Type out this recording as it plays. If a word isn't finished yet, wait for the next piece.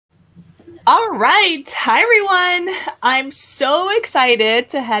All right. Hi, everyone. I'm so excited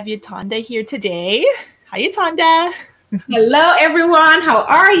to have Yatanda here today. Hi, Yatanda. Hello, everyone. How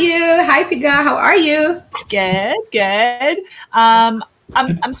are you? Hi, Piga. How are you? Good, good. I'm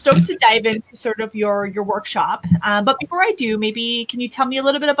stoked to dive into sort of your workshop. But before I do, maybe can you tell me a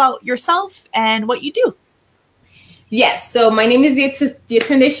little bit about yourself and what you do? Yes. So my name is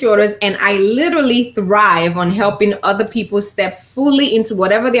Yatunde Shoulders, and I literally thrive on helping other people step fully into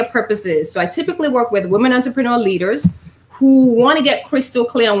whatever their purpose is. So I typically work with women entrepreneur leaders who want to get crystal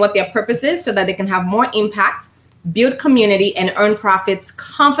clear on what their purpose is so that they can have more impact, build community, and earn profits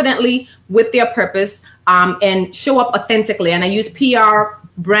confidently with their purpose, and show up authentically. And I use PR,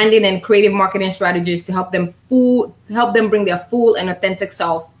 branding, and creative marketing strategies to help them bring their full and authentic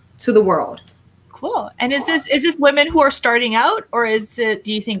self to the world. Cool. And is this women who are starting out, or is it,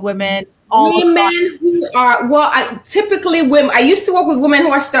 do you think women women who are, typically women. I used to work with women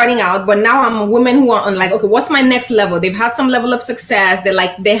who are starting out, but now I'm women who are on like, okay, what's my next level? They've had some level of success.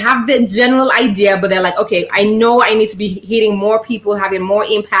 They have the general idea, but they're like, okay, I know I need to be hitting more people, having more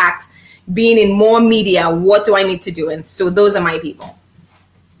impact, being in more media. What do I need to do? And so those are my people.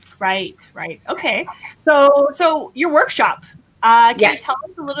 Right. Okay. So your workshop. Can you tell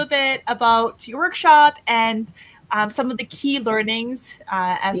us a little bit about your workshop and some of the key learnings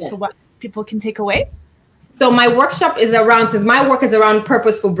as to what people can take away? So my workshop is around, since my work is around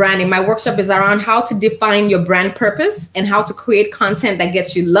purposeful branding, my workshop is around how to define your brand purpose and how to create content that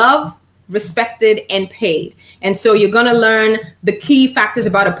gets you loved, respected, and paid. And so you're going to learn the key factors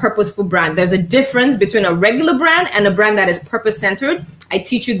about a purposeful brand. There's a difference between a regular brand and a brand that is purpose-centered. I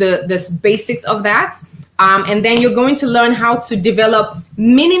teach you the basics of that. And then you're going to learn how to develop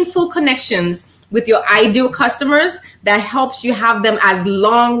meaningful connections with your ideal customers that helps you have them as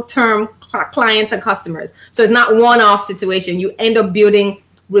long-term clients and customers. So it's not one-off situation. You end up building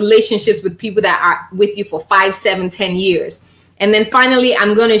relationships with people that are with you for 5, 7, 10 years. And then finally,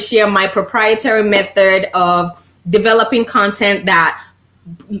 I'm going to share my proprietary method of developing content that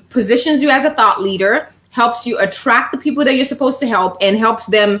positions you as a thought leader, helps you attract the people that you're supposed to help, and helps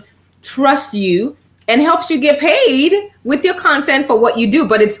them trust you, and helps you get paid with your content for what you do.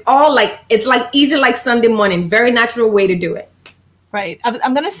 But it's like easy like Sunday morning, very natural way to do it. Right.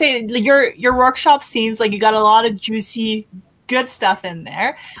 I'm going to say your workshop seems like you got a lot of juicy, good stuff in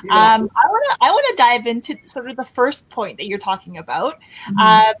there. Yes. I want to dive into sort of the first point that you're talking about.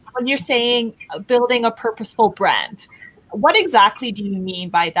 When you're saying building a purposeful brand, what exactly do you mean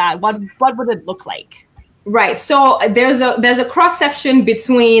by that? What would it look like? Right. So there's a cross section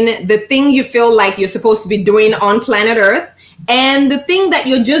between the thing you feel like you're supposed to be doing on planet Earth and the thing that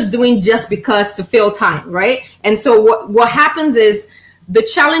you're just doing just because to fill time. Right. And so what happens is the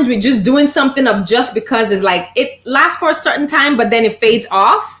challenge with just doing something of just because is like it lasts for a certain time, but then it fades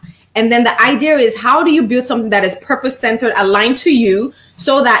off. And then the idea is, how do you build something that is purpose centered, aligned to you,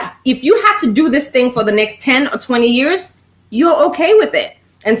 so that if you had to do this thing for the next 10 or 20 years, you're okay with it.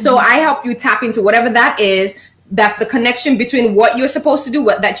 And so I help you tap into whatever that is. That's the connection between what you're supposed to do,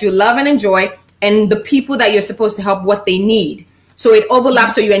 what that you love and enjoy, and the people that you're supposed to help, what they need. So it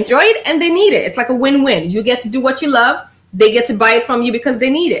overlaps. So you enjoy it and they need it. It's like a win-win. You get to do what you love. They get to buy it from you because they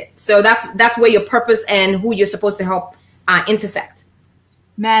need it. So that's where your purpose and who you're supposed to help intersect.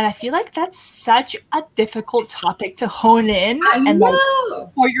 Man, I feel like that's such a difficult topic to hone in and like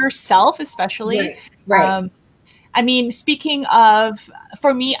for yourself, especially. Right. I mean, speaking of,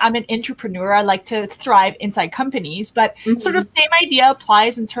 for me, I'm an entrepreneur. I like to thrive inside companies, but sort of same idea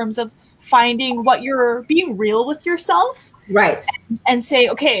applies in terms of finding what you're being real with yourself. Right. And say,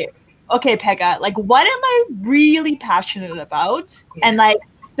 okay, Pega, like, what am I really passionate about? Yeah. And like,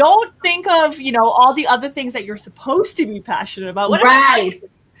 don't think of, all the other things that you're supposed to be passionate about. What right.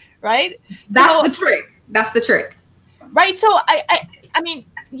 Right. That's the trick. Right. So I mean,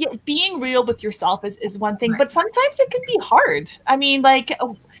 being real with yourself is one thing, but sometimes it can be hard. I mean, like,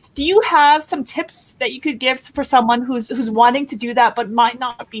 do you have some tips that you could give for someone who's wanting to do that, but might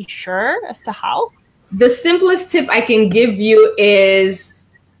not be sure as to how? The simplest tip I can give you is,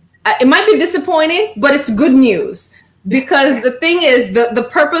 it might be disappointing, but it's good news. Because the thing is, the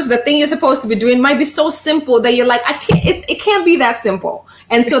purpose, the thing you're supposed to be doing might be so simple that you're like, it can't be that simple.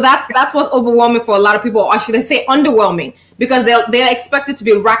 And so that's what's overwhelming for a lot of people, or should I say underwhelming, because they're expected to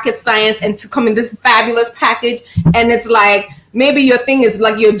be rocket science and to come in this fabulous package. And it's like, maybe your thing is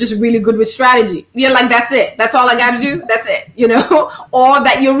like, you're just really good with strategy. You're like, that's it. That's all I got to do. That's it. Or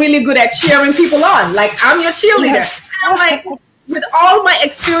that you're really good at cheering people on. Like, I'm your cheerleader. Yes. I'm like, with all my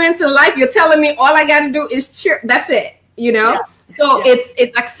experience in life, you're telling me all I got to do is cheer. That's it, Yeah. So it's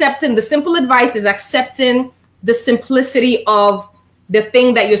accepting the simple advice, is accepting the simplicity of the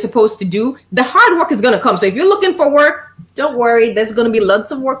thing that you're supposed to do, the hard work is going to come. So if you're looking for work, don't worry, there's going to be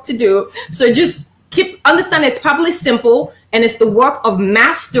lots of work to do. So just understand it's probably simple, and it's the work of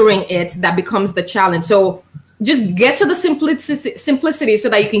mastering it that becomes the challenge. So just get to the simplicity so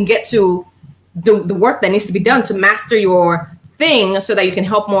that you can get to the work that needs to be done to master your thing so that you can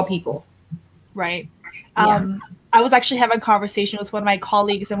help more people. Right. I was actually having a conversation with one of my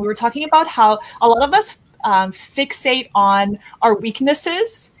colleagues, and we were talking about how a lot of us fixate on our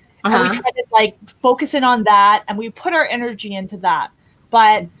weaknesses, and we try to like focus in on that, and we put our energy into that.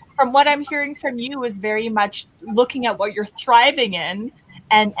 But from what I'm hearing from you is very much looking at what you're thriving in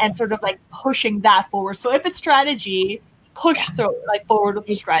and sort of like pushing that forward. So if it's strategy, push through like forward with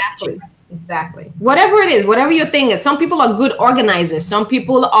the strategy. Exactly. Whatever it is, whatever your thing is. Some people are good organizers. Some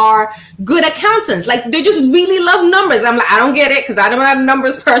people are good accountants. Like they just really love numbers. I'm like, I don't get it because I'm not a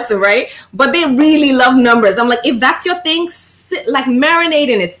numbers person, right? But they really love numbers. I'm like, if that's your thing, like marinate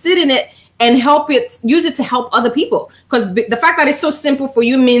in it, sit in it, and use it to help other people. Because the fact that it's so simple for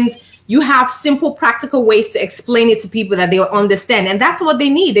you means you have simple, practical ways to explain it to people that they'll understand. And that's what they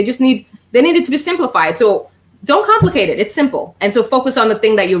need. They need it to be simplified. So don't complicate it. It's simple. And so focus on the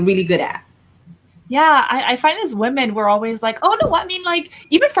thing that you're really good at. Yeah, I find as women, we're always like, oh, no, I mean, like,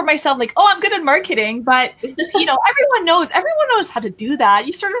 even for myself, like, oh, I'm good at marketing. But, you know, everyone knows how to do that.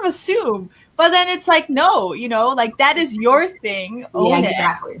 You sort of assume. But then it's like, no, you know, like that is your thing. Own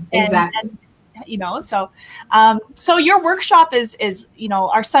exactly. It. And, you know, so your workshop is, you know,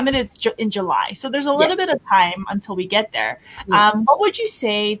 our summit is in July. So there's a little bit of time until we get there. What would you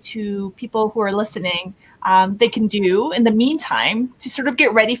say to people who are listening they can do in the meantime to sort of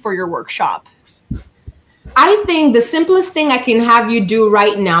get ready for your workshop? I think the simplest thing I can have you do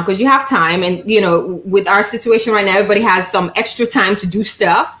right now, because you have time, and you know, with our situation right now, everybody has some extra time to do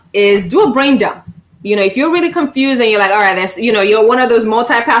stuff, is do a brain dump. You know, if you're really confused and you're like, all right, that's, you know, you're one of those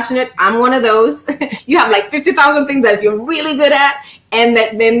multi-passionate, I'm one of those. You have like 50,000 things that you're really good at, and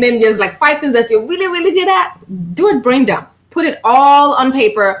then there's like 5 things that you're really, really good at. Do a brain dump. Put it all on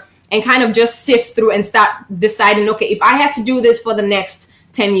paper and kind of just sift through and start deciding, okay, if I had to do this for the next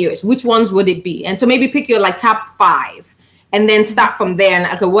 10 years, which ones would it be? And so maybe pick your like top 5 and then start from there. And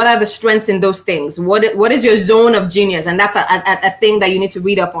okay, what are the strengths in those things? What is your zone of genius? And that's a thing that you need to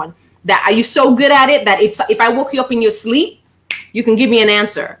read up on. That are you so good at it that if I woke you up in your sleep, you can give me an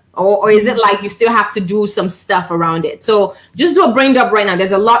answer? Or is it like you still have to do some stuff around it? So just do a brain dump right now.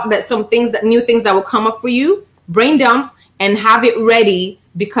 There's a lot new things that will come up for you. Brain dump and have it ready,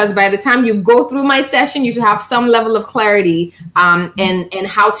 because by the time you go through my session, you should have some level of clarity and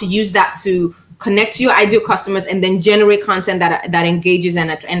how to use that to connect to your ideal customers and then generate content that engages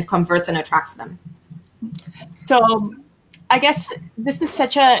and converts and attracts them. So I guess this is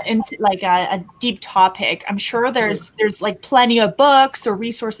such a deep topic. I'm sure there's like plenty of books or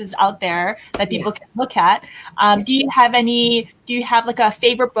resources out there that people can look at. Do you have like a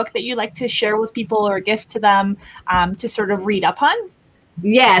favorite book that you like to share with people or gift to them to sort of read up on?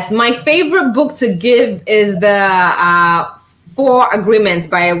 Yes, my favorite book to give is the 4 Agreements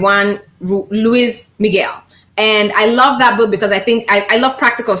by Juan Luis Miguel. And I love that book because I think I love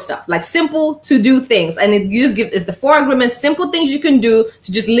practical stuff, like simple to do things. And it's the 4 Agreements, simple things you can do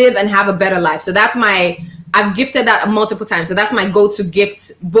to just live and have a better life. So I've gifted that multiple times. So that's my go-to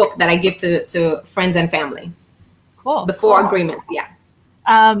gift book that I give to friends and family. Cool. The 4 Agreements, yeah.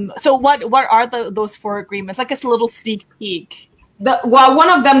 So what are those 4 agreements? I guess a little sneak peek. One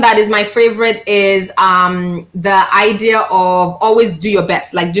of them that is my favorite is the idea of always do your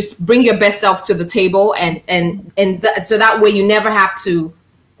best. Like just bring your best self to the table, so that way you never have to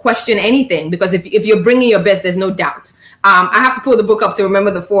question anything, because if you're bringing your best, there's no doubt. I have to pull the book up to remember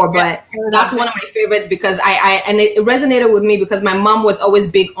the 4, but that's one of my favorites because it resonated with me because my mom was always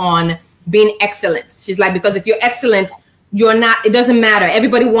big on being excellent. She's like, because if you're excellent, you're not. It doesn't matter.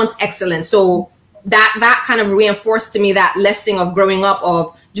 Everybody wants excellence. So that kind of reinforced to me that lesson of growing up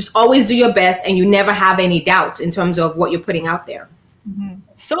of just always do your best and you never have any doubt in terms of what you're putting out there. Mm-hmm.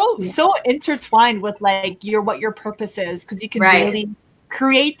 So intertwined with like what your purpose is, because you can really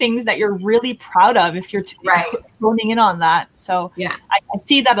create things that you're really proud of if you're honing in on that. So yeah, I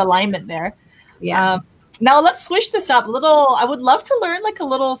see that alignment there. Yeah. Now let's switch this up a little. I would love to learn like a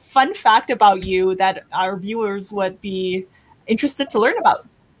little fun fact about you that our viewers would be interested to learn about.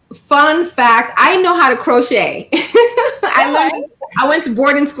 Fun fact, I know how to crochet. I went to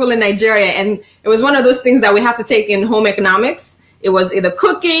boarding school in Nigeria, and it was one of those things that we had to take in home economics. It was either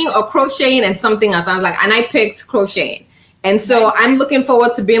cooking or crocheting and something else. And I picked crocheting. And so I'm looking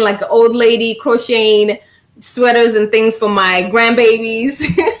forward to being like the old lady crocheting sweaters and things for my grandbabies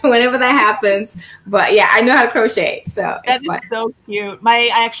whenever that happens. But yeah, I know how to crochet. So that is so cute. I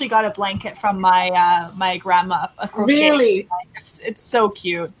actually got a blanket from my grandma, a crochet. Really? It's so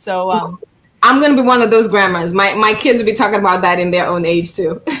cute. So I'm gonna be one of those grandmas. My kids will be talking about that in their own age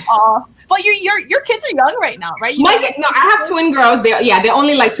too. But your kids are young right now, right? No, I have twin girls. They're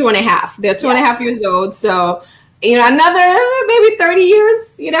only like 2.5. They're 2.5 years old. So another maybe 30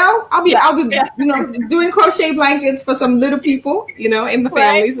 years, I'll be doing crochet blankets for some little people, in the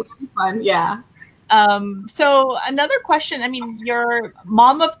families. It'll be fun. Yeah. So another question, I mean, you're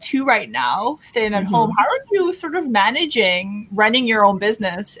mom of 2 right now, staying at home. How are you sort of managing running your own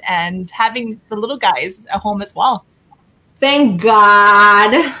business and having the little guys at home as well? Thank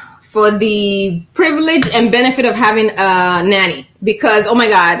God for the privilege and benefit of having a nanny, because, oh my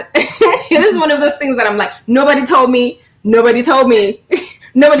God, this is one of those things that I'm like, nobody told me. But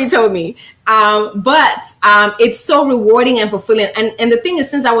it's so rewarding and fulfilling. And the thing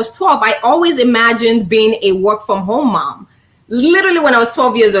is, since I was 12, I always imagined being a work from home mom. Literally when I was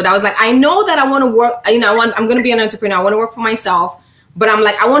 12 years old, I was like, I know that I want to work, I'm going to be an entrepreneur. I want to work for myself, but I'm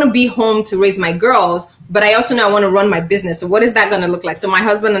like, I want to be home to raise my girls, but I also know I want to run my business. So what is that going to look like? So my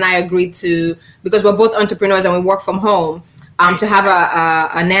husband and I agreed to, because we're both entrepreneurs and we work from home, to have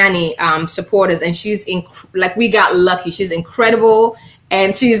a nanny support us. And she's we got lucky. She's incredible.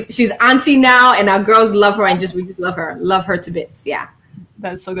 And she's auntie now, and our girls love her, and we just love her to bits. Yeah.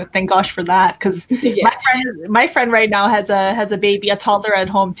 That's so good. Thank gosh for that, because my friend right now has a baby, a toddler at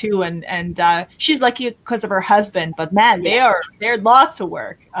home too, and she's lucky because of her husband. But man, they're lots of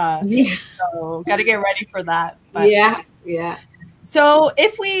work. So got to get ready for that. But, yeah. So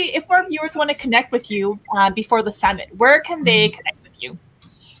if our viewers want to connect with you before the summit, where can they connect with you?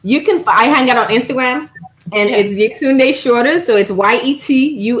 I hang out on Instagram, and it's Yetunde Shorters. So it's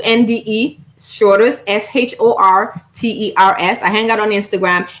YETUNDE Shorters, SHORTERS. I hang out on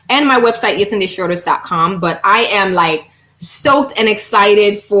Instagram and my website, yetundeshorters.com. But I am stoked and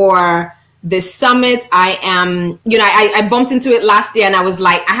excited for this summit. I am, I bumped into it last year, and I was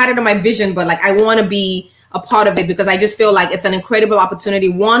like, I had it on my vision, but I want to be a part of it, because I just feel like it's an incredible opportunity.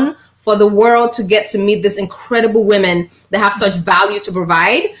 One, for the world to get to meet these incredible women that have such value to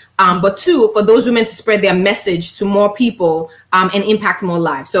provide. But 2, for those women to spread their message to more people and impact more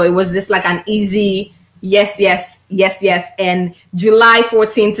lives. So it was just an easy yes. And July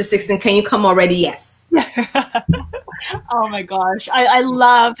 14 to 16, can you come already? Yes. Oh my gosh. I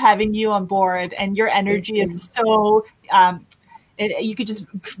love having you on board, and your energy is so, you could just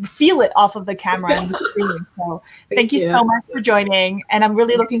feel it off of the camera and the screen. So thank you so much for joining. And I'm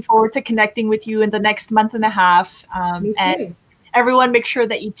really looking forward to connecting with you in the next month and a half. And everyone, make sure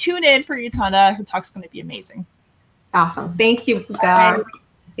that you tune in for Yutana. Her talk's going to be amazing. Awesome. Thank you.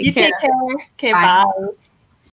 You take care. Okay, bye.